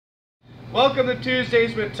Welcome to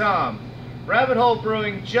Tuesdays with Tom. Rabbit Hole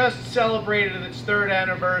Brewing just celebrated its 3rd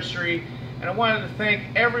anniversary, and I wanted to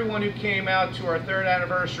thank everyone who came out to our 3rd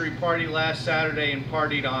anniversary party last Saturday and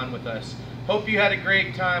partied on with us. Hope you had a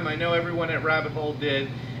great time. I know everyone at Rabbit Hole did,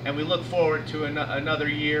 and we look forward to another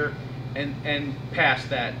year and past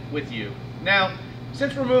that with you. Now,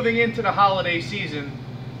 since we're moving into the holiday season,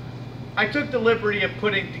 I took the liberty of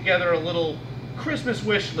putting together a little Christmas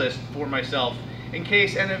wish list for myself in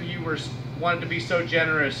case any of you wanted to be so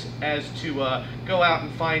generous as to go out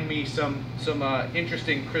and find me some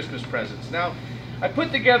interesting Christmas presents. Now, I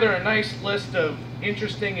put together a nice list of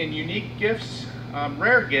interesting and unique gifts,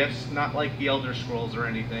 rare gifts, not like the Elder Scrolls or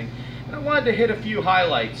anything, and I wanted to hit a few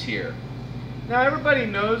highlights here. Now, everybody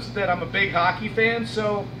knows that I'm a big hockey fan,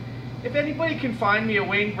 so if anybody can find me a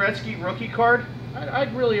Wayne Gretzky rookie card,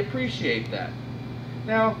 I'd really appreciate that.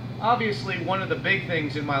 Now, obviously, one of the big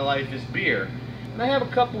things in my life is beer. And I have a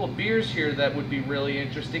couple of beers here that would be really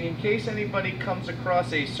interesting in case anybody comes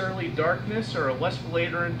across a Surly Darkness or a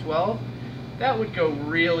Westfalen 12. That would go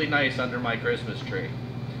really nice under my Christmas tree.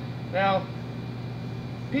 Now,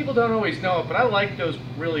 people don't always know it, but I like those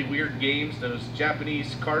really weird games, those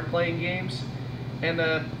Japanese card-playing games. And,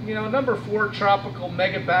 number 4 Tropical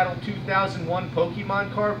Mega Battle 2001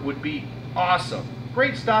 Pokemon card would be awesome.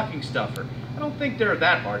 Great stocking stuffer. I don't think they're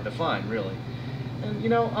that hard to find, really.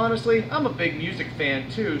 And, honestly, I'm a big music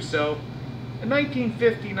fan, too, so a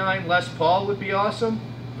 1959 Les Paul would be awesome.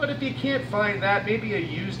 But if you can't find that, maybe a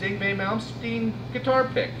used Yngwie Malmsteen guitar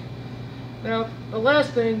pick. Now, the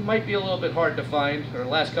last thing might be a little bit hard to find, or the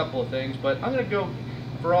last couple of things, but I'm going to go,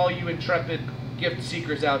 for all you intrepid gift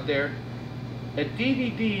seekers out there, a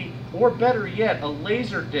DVD, or better yet, a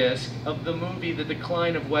laser disc of the movie The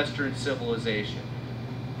Decline of Western Civilization.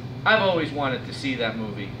 I've always wanted to see that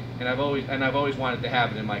movie, and I've always wanted to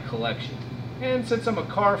have it in my collection. And since I'm a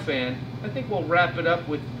car fan, I think we'll wrap it up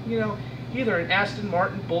with, either an Aston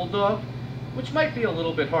Martin Bulldog, which might be a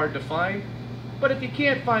little bit hard to find, but if you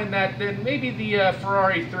can't find that, then maybe the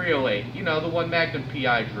Ferrari 308, the one Magnum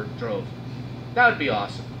PI drove. That would be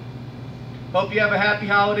awesome. Hope you have a happy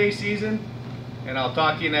holiday season, and I'll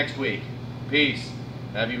talk to you next week. Peace.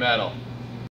 Heavy metal.